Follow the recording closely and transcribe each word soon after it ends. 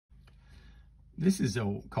This is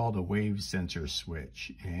called a wave sensor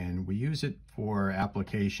switch, and we use it for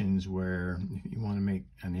applications where you want to make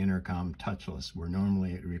an intercom touchless, where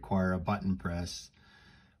normally it require a button press,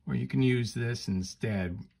 or you can use this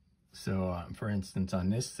instead. So for instance, on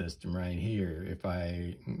this system right here, if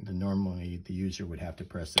normally the user would have to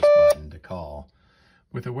press this button to call.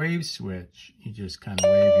 With a wave switch, you just kind of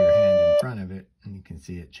wave your hand in front of it, and you can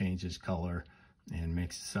see it changes color and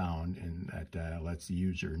makes a sound, and that lets the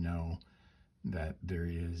user know that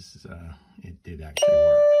it did actually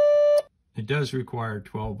work. It does require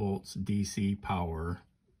 12 volts DC power,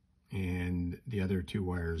 and the other two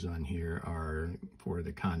wires on here are for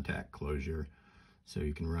the contact closure, so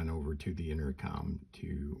you can run over to the intercom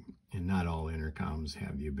and not all intercoms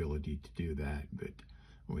have the ability to do that, but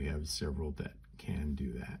we have several that can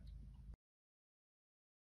do that.